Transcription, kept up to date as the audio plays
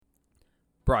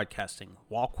broadcasting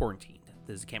while quarantined.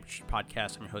 This is the Campus Church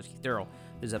Podcast. I'm your host, Keith Darrell.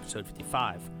 This is episode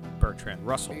 55, Bertrand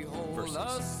Russell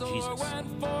versus Jesus. Went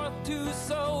forth to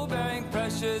sow, bearing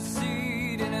precious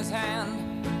seed in his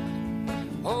hand,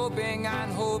 hoping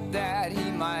and hope that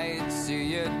he might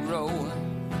see it grow,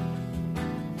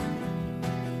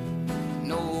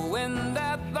 knowing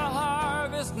that the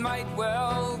harvest might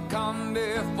well come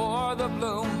before the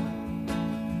bloom.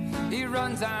 He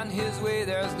runs on his way,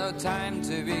 there's no time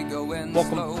to be going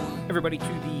slow. Welcome, everybody, to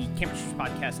the Campus Church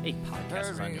Podcast, a podcast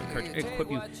designed to encourage and equip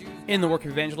you in the work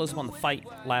of evangelism on the Fight,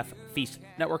 Laugh, Feast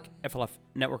Network,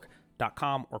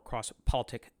 flfnetwork.com, or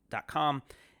crosspolitic.com.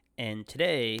 And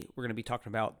today, we're going to be talking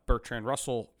about Bertrand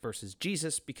Russell versus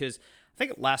Jesus, because I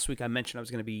think last week I mentioned I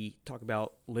was going to be talking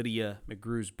about Lydia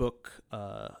McGrew's book,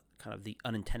 kind of the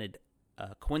unintended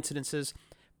coincidences.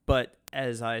 But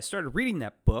as I started reading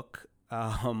that book,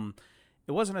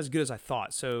 it wasn't as good as I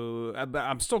thought. So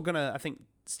I'm still going to, I think,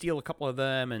 steal a couple of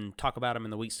them and talk about them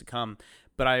in the weeks to come.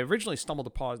 But I originally stumbled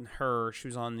upon her. She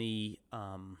was on the,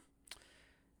 I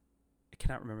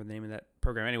cannot remember the name of that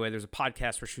program. Anyway, there's a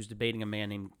podcast where she was debating a man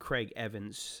named Craig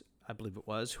Evans, I believe it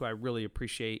was, who I really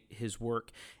appreciate his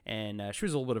work. And she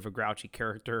was a little bit of a grouchy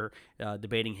character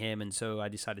debating him. And so I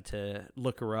decided to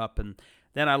look her up. And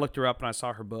then I looked her up and I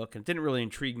saw her book. And it didn't really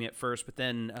intrigue me at first. But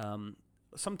then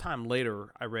sometime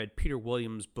later, I read Peter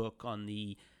Williams' book on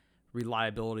the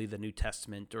reliability of the New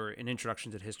Testament, or an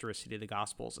introduction to the historicity of the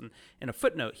Gospels. And in a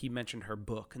footnote, he mentioned her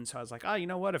book. And so I was like, you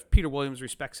know what? If Peter Williams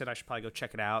respects it, I should probably go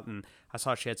check it out. And I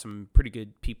saw she had some pretty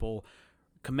good people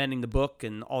commending the book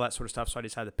and all that sort of stuff. So I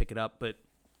decided to pick it up. But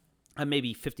I'm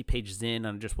maybe 50 pages in,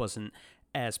 and I just wasn't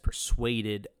as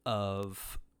persuaded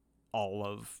of all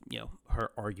of,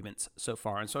 her arguments so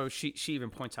far. And so she even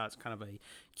points out it's kind of a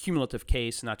cumulative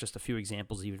case, not just a few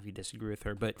examples, even if you disagree with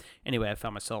her. But anyway, I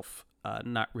found myself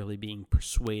not really being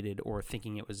persuaded or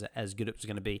thinking it was as good as it was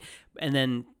going to be. And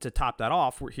then to top that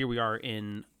off, here we are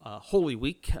in Holy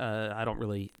Week. I don't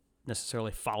really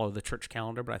necessarily follow the church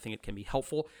calendar, but I think it can be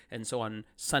helpful. And so on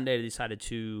Sunday, I decided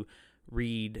to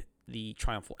read the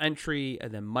triumphal entry,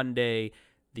 and then Monday,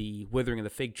 the withering of the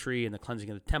fig tree and the cleansing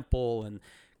of the temple, and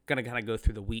going to kind of go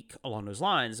through the week along those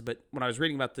lines. But when I was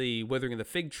reading about the withering of the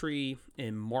fig tree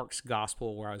in Mark's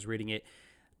gospel, where I was reading it,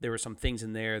 there were some things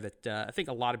in there that I think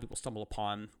a lot of people stumble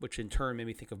upon, which in turn made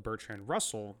me think of Bertrand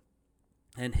Russell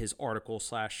and his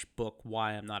article/book,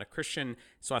 Why I'm Not a Christian.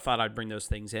 So I thought I'd bring those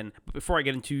things in. But before I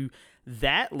get into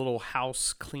that little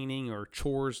house cleaning or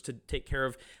chores to take care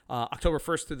of, October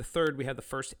 1st through the 3rd, we have the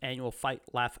first annual Fight,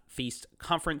 Laugh, Feast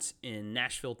conference in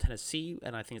Nashville, Tennessee,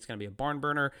 and I think it's going to be a barn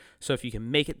burner. So if you can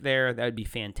make it there, that would be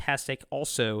fantastic.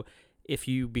 Also, if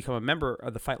you become a member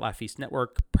of the Fight, Laugh, Feast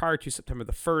Network prior to September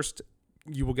the 1st,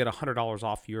 you will get $100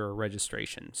 off your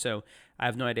registration. So I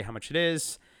have no idea how much it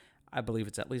is. I believe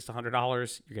it's at least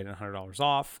 $100. You're getting $100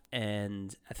 off,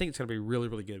 and I think it's going to be really,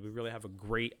 really good. We really have a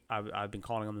great, I've been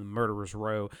calling them the murderer's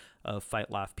row of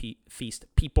Fight, Laugh, Feast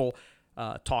people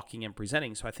talking and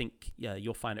presenting. So I think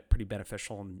you'll find it pretty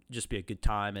beneficial and just be a good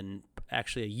time. And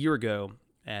actually a year ago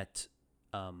at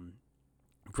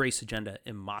Grace Agenda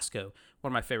in Moscow,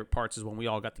 one of my favorite parts is when we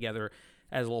all got together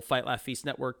as a little Fight, Laugh, Feast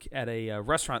network at a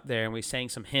restaurant there, and we sang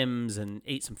some hymns and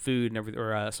ate some food and everything,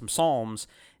 or some psalms,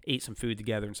 ate some food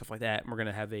together and stuff like that. And we're going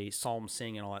to have a psalm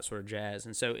sing and all that sort of jazz.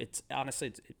 And so it's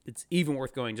honestly, it's even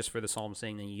worth going just for the psalm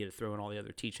sing. Then you get to throw in all the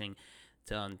other teaching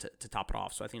to top it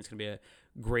off. So I think it's going to be a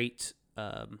great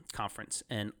conference.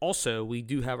 And also, we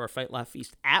do have our Fight, Laugh,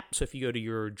 Feast app. So if you go to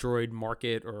your Droid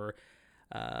Market or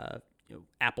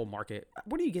Apple Market,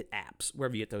 where do you get apps?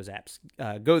 Wherever you get those apps,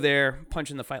 go there,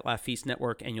 punch in the Fight, Laugh, Feast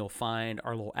network, and you'll find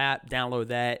our little app. Download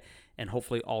that, and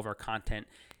hopefully all of our content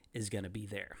is going to be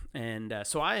there. And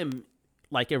so I am,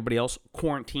 like everybody else,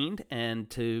 quarantined. And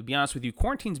to be honest with you,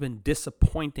 quarantine's been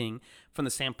disappointing from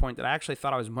the standpoint that I actually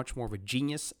thought I was much more of a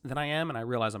genius than I am, and I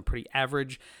realize I'm pretty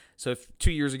average. So if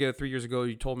 2 years ago, 3 years ago,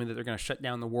 you told me that they're going to shut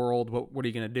down the world, what are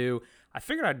you going to do? I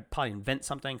figured I'd probably invent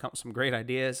something, come up with some great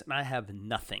ideas, and I have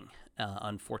nothing,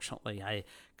 unfortunately. I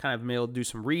kind of been able to do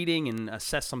some reading and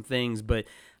assess some things, but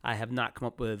I have not come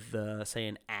up with, say,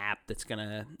 an app that's going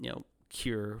to,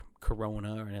 cure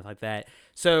corona or anything like that.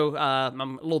 So I'm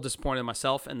a little disappointed in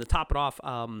myself. And to top it off,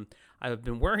 I I've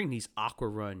been wearing these Aqua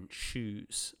Run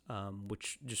shoes,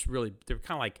 which just really, they're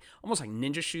kind of like, almost like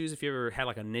ninja shoes if you ever had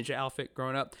like a ninja outfit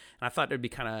growing up. And I thought it'd be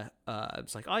kind of,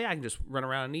 it's like, oh yeah, I can just run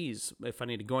around in these if I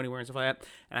need to go anywhere and stuff like that.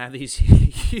 And I have these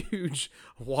huge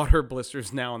water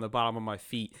blisters now on the bottom of my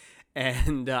feet.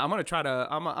 And I'm going to try to,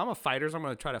 I'm a fighter, so I'm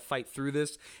going to try to fight through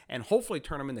this and hopefully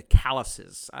turn them into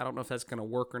calluses. I don't know if that's going to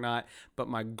work or not, but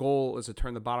my goal is to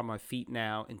turn the bottom of my feet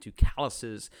now into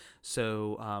calluses.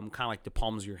 So kind of like the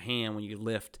palms of your hand when you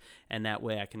lift, and that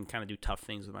way I can kind of do tough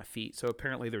things with my feet. So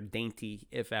apparently they're dainty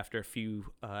if after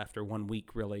after 1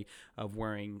 week really of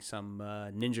wearing some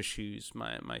ninja shoes,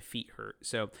 my feet hurt.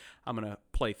 So I'm going to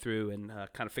play through and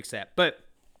kind of fix that. But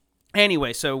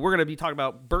anyway, so we're going to be talking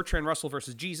about Bertrand Russell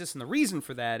versus Jesus, and the reason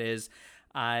for that is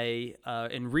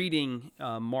in reading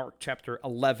Mark chapter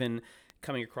 11,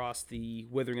 coming across the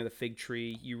withering of the fig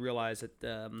tree, you realize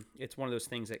that it's one of those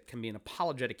things that can be an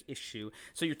apologetic issue.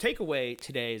 So your takeaway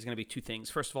today is going to be two things.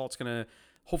 First of all, it's going to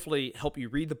hopefully help you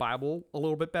read the Bible a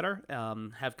little bit better,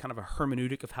 have kind of a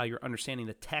hermeneutic of how you're understanding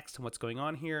the text and what's going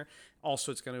on here.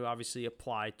 Also, it's going to obviously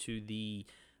apply to the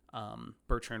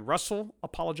Bertrand Russell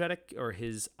apologetic or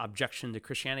his objection to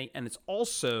Christianity. And it's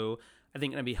also, I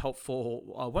think, going to be helpful.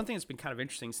 One thing that's been kind of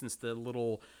interesting since the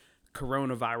little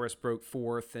coronavirus broke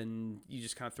forth, and you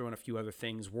just kind of throw in a few other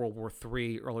things, World War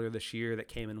III earlier this year that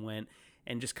came and went,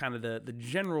 and just kind of the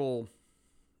general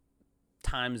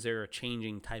times they're a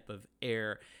changing type of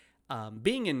air.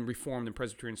 Being in Reformed and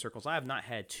Presbyterian circles, I have not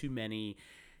had too many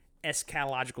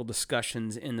eschatological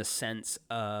discussions in the sense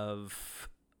of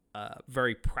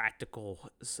very practical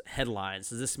headlines.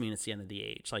 Does this mean it's the end of the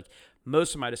age? Like,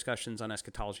 most of my discussions on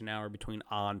eschatology now are between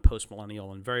and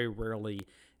post-millennial, and very rarely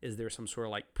is there some sort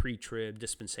of like pre-trib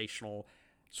dispensational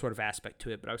sort of aspect to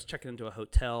it. But I was checking into a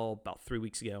hotel about 3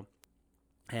 weeks ago,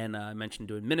 and I mentioned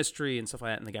doing ministry and stuff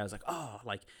like that, and the guy was like, oh,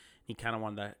 like, he kind of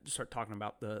wanted to start talking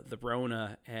about the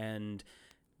Rona and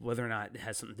whether or not it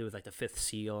has something to do with like the fifth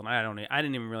seal. And I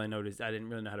didn't even really notice. I didn't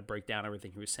really know how to break down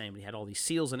everything he was saying, but he had all these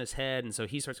seals in his head. And so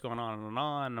he starts going on and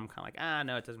on. And I'm kind of like,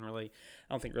 no, it doesn't really,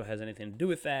 I don't think it really has anything to do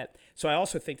with that. So I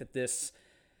also think that this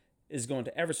is going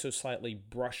to ever so slightly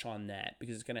brush on that,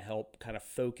 because it's going to help kind of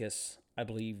focus, I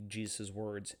believe, Jesus'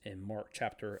 words in Mark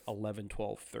chapter 11,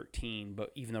 12, 13. But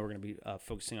even though we're going to be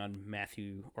focusing on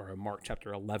Matthew or Mark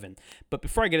chapter 11. But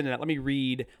before I get into that, let me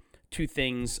read two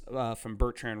things from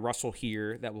Bertrand Russell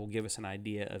here that will give us an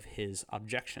idea of his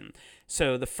objection.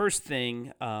 So the first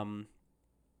thing,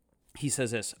 he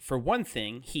says this: for one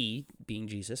thing, he, being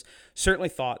Jesus, certainly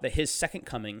thought that his second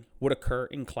coming would occur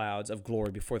in clouds of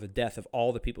glory before the death of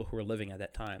all the people who were living at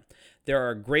that time. There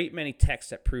are a great many texts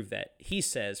that prove that. He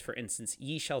says, for instance,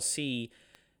 ye shall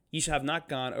have not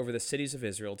gone over the cities of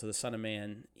Israel to the Son of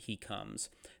Man he comes.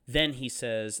 Then he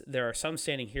says, there are some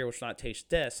standing here which will not taste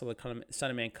death, so the Son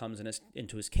of Man comes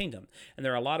into his kingdom. And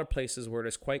there are a lot of places where it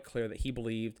is quite clear that he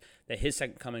believed that his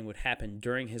second coming would happen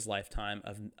during his lifetime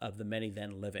of the many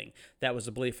then living. That was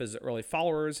the belief of his early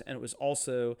followers, and it was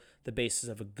also the basis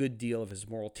of a good deal of his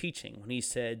moral teaching. When he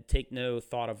said, take no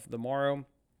thought of the morrow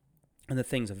and the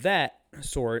things of that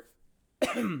sort,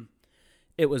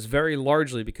 it was very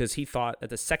largely because he thought that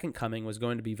the second coming was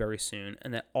going to be very soon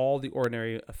and that all the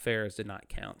ordinary affairs did not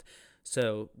count.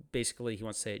 So basically, he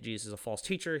wants to say that Jesus is a false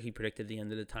teacher. He predicted the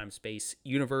end of the time-space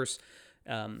universe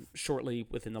shortly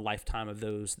within the lifetime of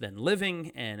those then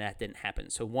living, and that didn't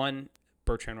happen. So one,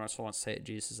 Bertrand Russell wants to say that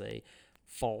Jesus is a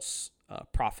false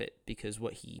prophet because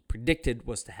what he predicted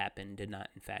was to happen did not,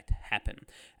 in fact, happen.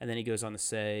 And then he goes on to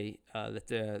say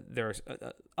that there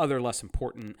are other less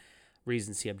important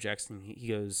reasons he objects, and he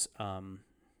goes,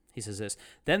 he says this: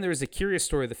 then there's a curious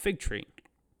story of the fig tree,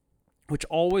 which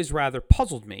always rather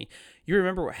puzzled me. You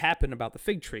remember what happened about the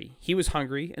fig tree. He was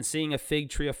hungry, and seeing a fig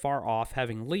tree afar off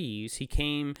having leaves, he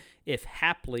came if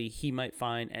haply he might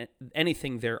find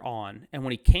anything thereon. And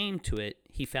when he came to it,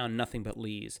 he found nothing but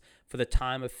leaves, for the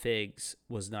time of figs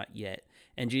was not yet.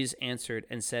 And Jesus answered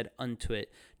and said unto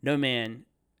it, no man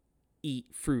eat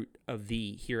fruit of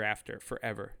thee hereafter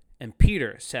forever. And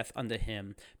Peter saith unto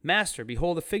him, Master,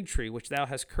 behold, the fig tree which thou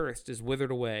hast cursed is withered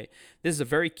away. This is a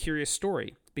very curious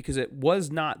story, because it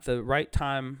was not the right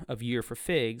time of year for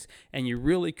figs, and you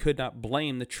really could not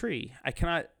blame the tree. I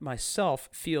cannot myself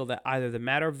feel that either the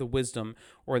matter of the wisdom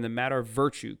or in the matter of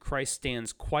virtue, Christ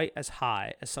stands quite as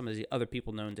high as some of the other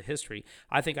people known to history.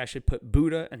 I think I should put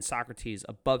Buddha and Socrates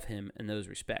above him in those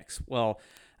respects. Well,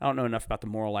 I don't know enough about the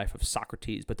moral life of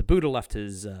Socrates, but the Buddha left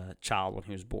his child when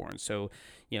he was born. So,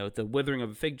 the withering of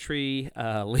a fig tree,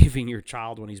 leaving your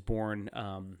child when he's born,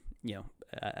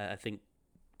 I think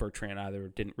Bertrand either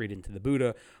didn't read into the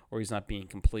Buddha or he's not being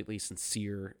completely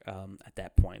sincere at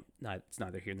that point. It's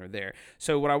neither here nor there.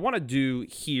 So what I want to do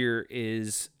here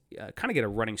is kind of get a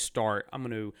running start. I'm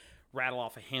going to rattle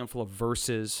off a handful of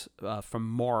verses from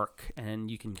Mark, and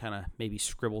you can kind of maybe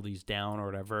scribble these down or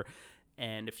whatever.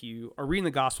 And if you are reading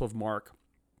the Gospel of Mark,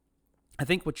 I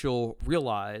think what you'll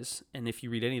realize, and if you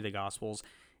read any of the Gospels,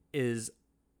 is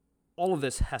all of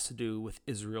this has to do with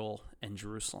Israel and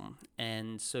Jerusalem.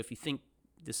 And so if you think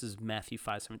this is Matthew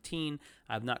 5:17,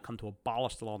 I have not come to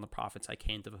abolish the law and the prophets, I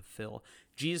came to fulfill.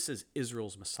 Jesus is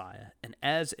Israel's Messiah. And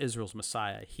as Israel's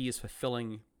Messiah, he is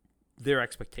fulfilling their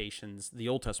expectations, the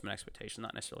Old Testament expectations,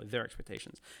 not necessarily their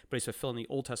expectations, but he's fulfilling the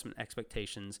Old Testament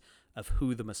expectations of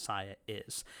who the Messiah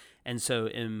is. And so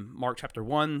in Mark chapter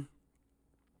 1,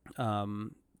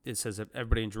 it says that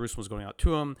everybody in Jerusalem was going out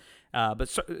to him, but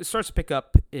it starts to pick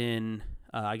up in,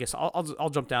 I guess I'll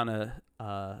jump down to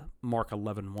Mark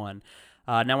 11:1.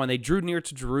 Now when they drew near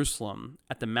to Jerusalem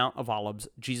at the Mount of Olives,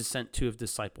 Jesus sent two of his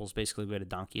disciples, basically with a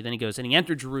donkey. Then he goes, and he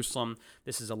entered Jerusalem.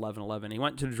 This is 11:11. He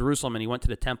went to Jerusalem and he went to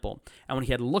the temple. And when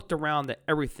he had looked around at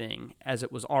everything, as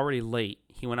it was already late,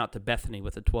 he went out to Bethany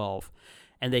with the 12.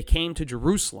 And they came to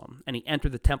Jerusalem, and he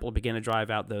entered the temple and began to drive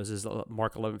out those, is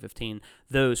Mark 11:15,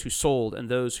 those who sold and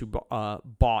those who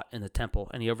bought in the temple.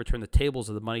 And he overturned the tables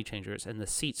of the money changers and the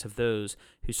seats of those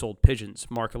who sold pigeons,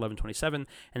 Mark 11:27.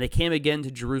 And they came again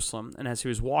to Jerusalem, and as he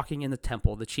was walking in the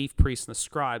temple, the chief priests and the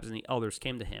scribes and the elders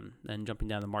came to him. Then jumping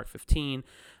down to Mark 15,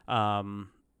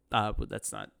 but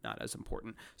that's not as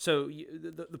important. So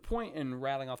the point in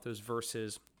rattling off those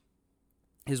verses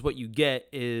is what you get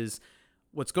is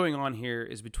what's going on here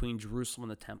is between Jerusalem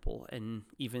and the temple, and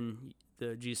even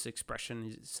the Jesus expression,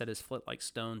 he set his foot like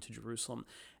stone to Jerusalem.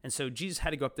 And so Jesus had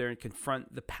to go up there and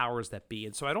confront the powers that be.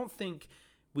 And so I don't think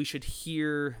we should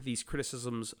hear these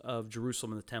criticisms of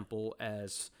Jerusalem and the temple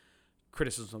as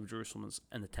criticism of Jerusalem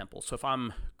and the temple. So if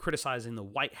I'm criticizing the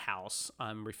White House,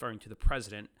 I'm referring to the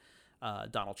president,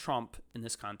 Donald Trump, in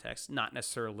this context, not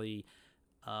necessarily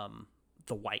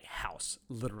the White House,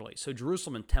 literally. So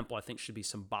Jerusalem and temple, I think, should be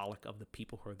symbolic of the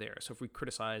people who are there. So if we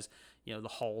criticize, the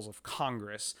halls of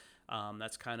Congress,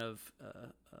 that's kind of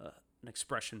an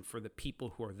expression for the people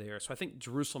who are there. So I think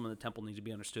Jerusalem and the temple need to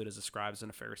be understood as the scribes and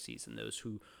the Pharisees and those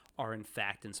who are in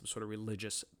fact in some sort of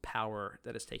religious power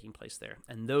that is taking place there.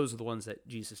 And those are the ones that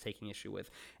Jesus is taking issue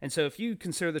with. And so if you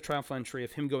consider the triumphal entry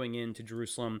of him going into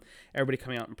Jerusalem, everybody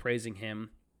coming out and praising him,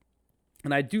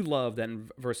 and I do love that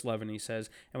in verse 11 he says,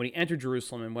 and when he entered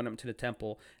Jerusalem and went up to the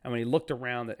temple, and when he looked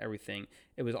around at everything,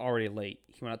 it was already late.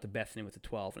 He went out to Bethany with the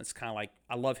 12. And it's kind of like,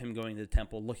 I love him going to the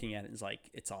temple, looking at it, and it's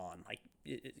like, it's on. Like,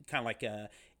 kind of like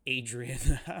Adrian,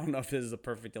 I don't know if this is a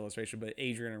perfect illustration, but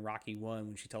Adrian in Rocky 1,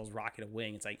 when she tells Rocky to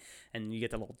wing, it's like, and you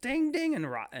get the little ding, ding,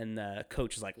 and the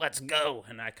coach is like, let's go.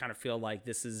 And I kind of feel like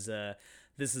this is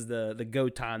the go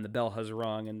time. The bell has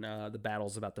rung, and the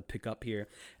battle's about to pick up here.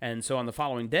 And so on the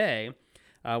following day,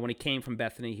 when he came from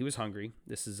Bethany, he was hungry.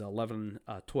 This is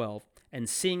 11:12. And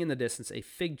seeing in the distance a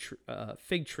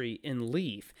fig tree in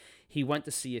leaf, he went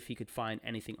to see if he could find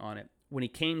anything on it. When he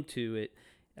came to it,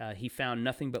 he found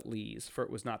nothing but leaves, for it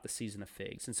was not the season of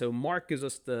figs. And so Mark gives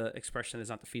us the expression that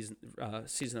it's not the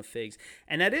season of figs.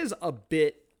 And that is a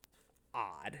bit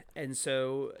odd. And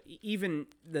so even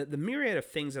the myriad of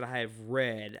things that I have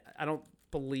read, I don't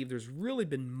believe there's really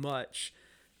been much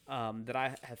that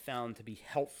I have found to be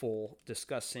helpful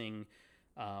discussing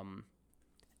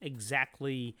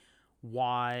exactly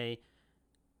why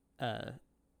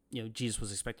Jesus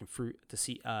was expecting fruit to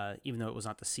see, even though it was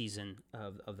not the season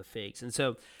of the figs. And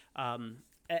so,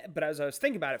 but as I was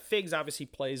thinking about it, figs obviously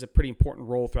plays a pretty important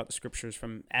role throughout the scriptures,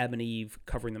 from Adam and Eve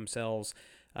covering themselves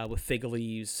with fig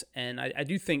leaves. And I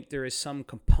do think there is some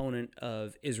component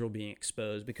of Israel being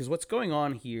exposed, because what's going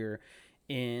on here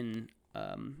in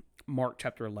Mark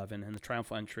chapter 11 and the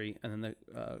triumphal entry, and then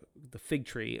the fig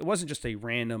tree, it wasn't just a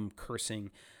random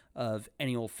cursing of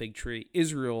any old fig tree.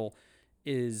 Israel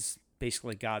is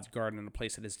basically God's garden, and a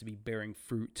place that is to be bearing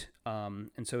fruit. And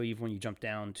so even when you jump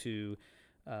down to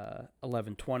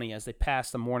 11:20, as they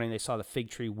passed the morning, they saw the fig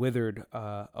tree withered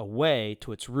away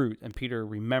to its root. And Peter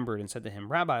remembered and said to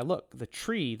him, Rabbi, look, the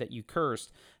tree that you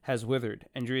cursed has withered.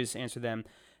 And Jesus answered them,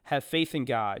 have faith in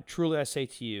God. Truly I say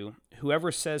to you,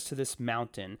 whoever says to this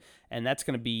mountain, and that's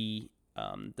going to be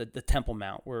the Temple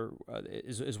Mount, where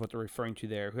is what they're referring to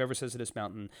there. Whoever says to this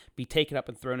mountain, be taken up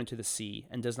and thrown into the sea,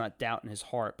 and does not doubt in his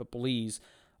heart, but believes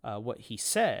what he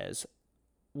says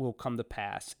will come to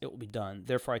pass, it will be done.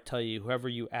 Therefore I tell you, whoever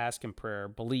you ask in prayer,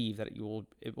 believe that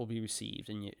it will be received,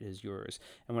 and it is yours.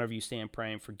 And whenever you stand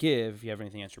praying, forgive if you have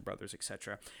anything against your brothers,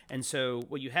 etc. And so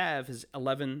what you have is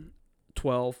 11:12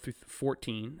 12 through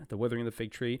 14, the withering of the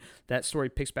fig tree. That story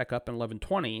picks back up in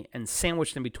 11:20, and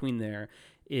sandwiched in between there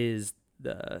is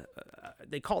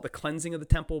they call it the cleansing of the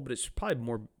temple, but it's probably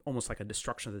more almost like a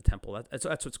destruction of the temple. That's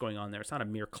what's going on there. It's not a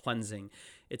mere cleansing.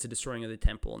 It's a destroying of the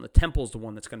temple, and the temple is the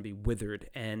one that's going to be withered,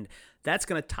 and that's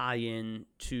going to tie in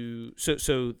to,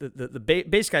 so the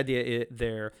basic idea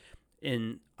there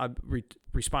in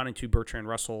responding to Bertrand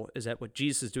Russell is that what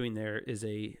Jesus is doing there is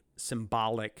a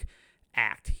symbolic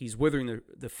act. He's withering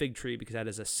the fig tree because that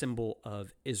is a symbol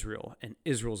of Israel, and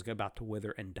Israel's about to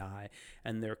wither and die,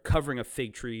 and they're covering of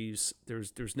fig trees.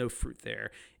 There's no fruit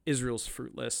there. Israel's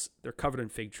fruitless. They're covered in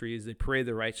fig trees. They parade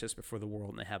the righteous before the world,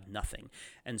 and they have nothing.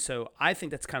 And so I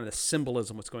think that's kind of the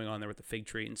symbolism what's going on there with the fig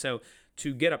tree. And so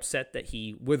to get upset that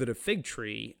he withered a fig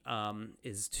tree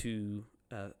is to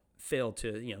fail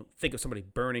to think of somebody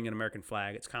burning an American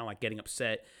flag. It's kind of like getting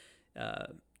upset.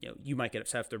 You might get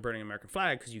upset if they're burning an American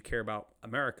flag because you care about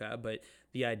America, but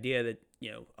the idea that,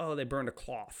 they burned a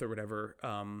cloth or whatever,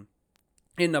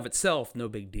 in and of itself, no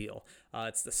big deal.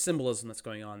 It's the symbolism that's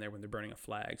going on there when they're burning a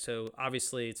flag. So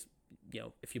obviously it's,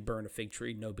 if you burn a fig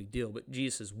tree, no big deal, but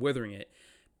Jesus is withering it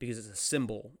because it's a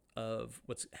symbol of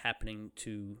what's happening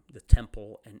to the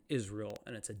temple and Israel,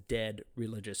 and it's a dead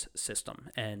religious system,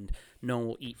 and no one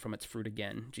will eat from its fruit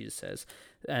again, Jesus says.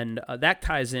 And that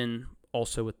ties in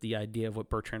also with the idea of what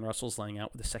Bertrand Russell's laying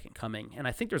out with the second coming. And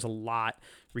I think there's a lot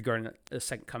regarding the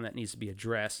second coming that needs to be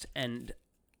addressed. And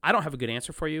I don't have a good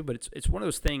answer for you, but it's one of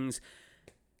those things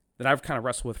that I've kind of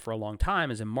wrestled with for a long time.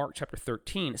 Is in Mark chapter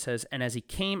 13, it says, "And as he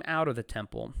came out of the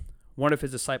temple, one of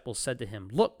his disciples said to him,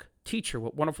 'Look, teacher,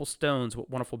 what wonderful stones, what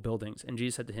wonderful buildings.' And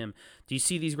Jesus said to him, 'Do you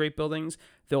see these great buildings?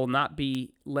 There will not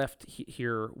be left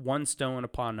here one stone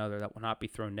upon another that will not be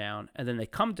thrown down.' And then they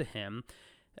come to him,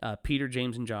 Peter,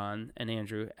 James, and John, and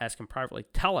Andrew, ask him privately,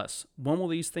 'Tell us, when will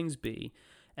these things be?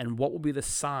 And what will be the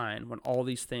sign when all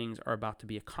these things are about to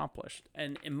be accomplished?'"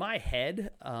 And in my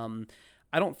head,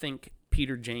 I don't think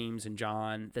Peter, James, and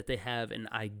John, that they have an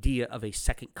idea of a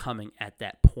second coming at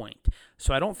that point.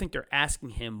 So I don't think they're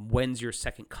asking him, "When's your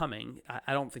second coming?"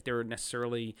 I don't think they're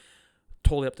necessarily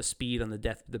totally up to speed on the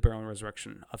death, the burial, and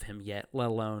resurrection of him yet, let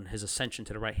alone his ascension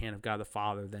to the right hand of God the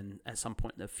Father. Then at some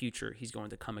point in the future, he's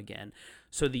going to come again.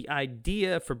 So the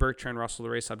idea for Bertrand Russell to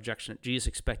raise objection that Jesus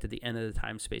expected the end of the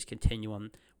time-space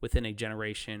continuum within a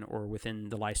generation or within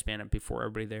the lifespan before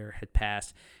everybody there had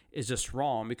passed is just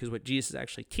wrong, because what Jesus is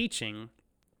actually teaching,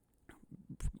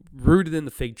 rooted in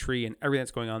the fig tree and everything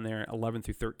that's going on there, 11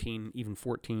 through 13, even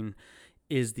 14,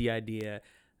 is the idea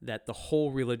that the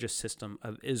whole religious system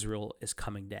of Israel is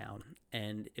coming down.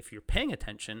 And if you're paying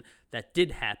attention, that did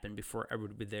happen before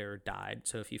everybody there died.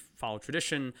 So if you follow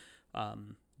tradition,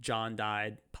 John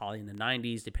died probably in the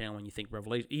 90s, depending on when you think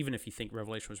Revelation. Even if you think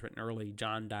Revelation was written early,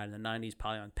 John died in the 90s,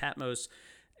 probably on Patmos.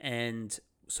 And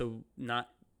so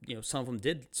some of them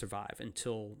did survive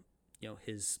until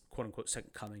his quote-unquote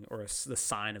second coming, or the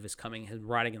sign of his coming, his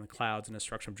riding in the clouds and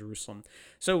destruction of Jerusalem.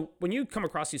 So when you come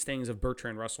across these things of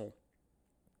Bertrand Russell,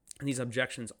 and these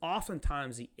objections,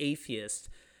 oftentimes the atheist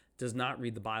does not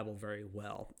read the Bible very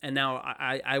well. And now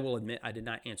I will admit I did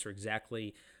not answer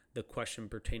exactly the question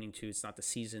pertaining to it's not the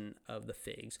season of the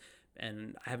figs,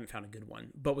 and I haven't found a good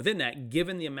one. But within that,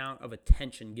 given the amount of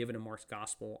attention given in Mark's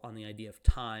gospel on the idea of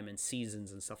time and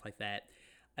seasons and stuff like that,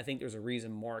 I think there's a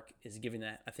reason Mark is giving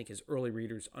that. I think his early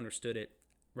readers understood it.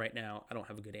 Right now, I don't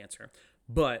have a good answer.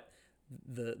 But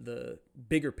the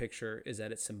bigger picture is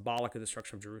that it's symbolic of the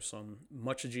destruction of Jerusalem.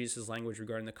 Much of Jesus' language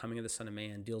regarding the coming of the Son of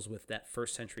Man deals with that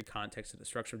first century context of the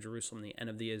destruction of Jerusalem, the end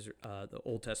of the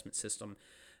Old Testament system,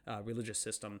 religious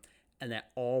system, and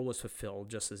that all was fulfilled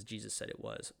just as Jesus said it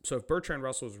was. So if Bertrand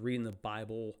Russell was reading the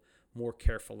Bible more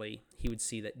carefully, he would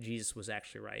see that Jesus was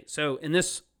actually right. So in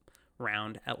this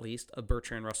round, at least, of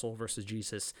Bertrand Russell versus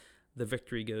Jesus, the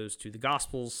victory goes to the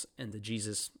Gospels and to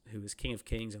Jesus, who is King of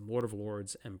Kings and Lord of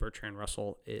Lords, and Bertrand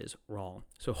Russell is wrong.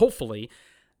 So hopefully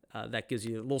that gives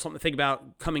you a little something to think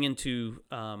about coming into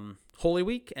Holy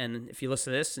Week. And if you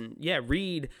listen to this, and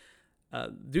read,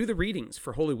 do the readings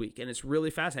for Holy Week. And it's really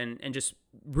fascinating. And just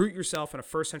root yourself in a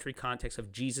first century context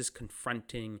of Jesus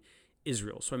confronting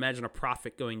Israel. So imagine a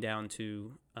prophet going down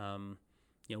to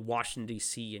Washington,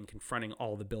 D.C. and confronting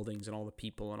all the buildings and all the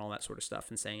people and all that sort of stuff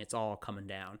and saying it's all coming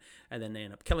down. And then they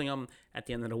end up killing him. At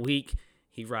the end of the week,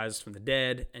 he rises from the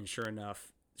dead, and sure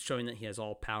enough, showing that he has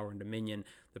all power and dominion,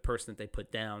 the person that they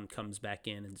put down comes back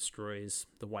in and destroys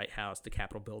the White House, the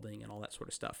Capitol building, and all that sort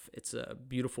of stuff. It's a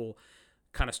beautiful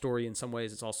kind of story. In some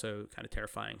ways, it's also kind of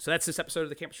terrifying. So that's this episode of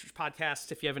the Campus Preacher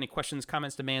Podcast. If you have any questions,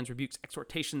 comments, demands, rebukes,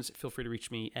 exhortations, feel free to reach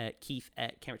me at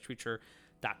keith@campuspreacher.com.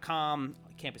 campusevangel.com,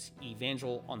 Campus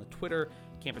Evangel on the Twitter,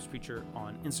 Campus Preacher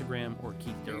on Instagram, or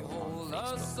Keith Darrell on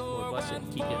Facebook. Lord bless you.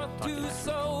 Keith, talk to you next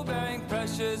week. Bearing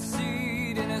precious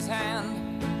seed in his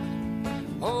hand,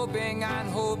 hoping and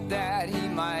hope that he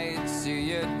might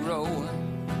see it grow,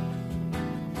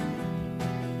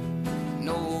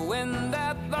 knowing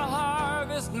that the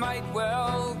harvest might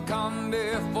well come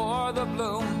before the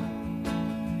bloom.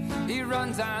 He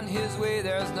runs on his way,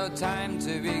 there's no time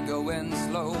to be going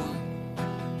slow.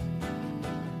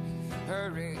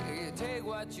 Hurry, take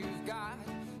what you've got.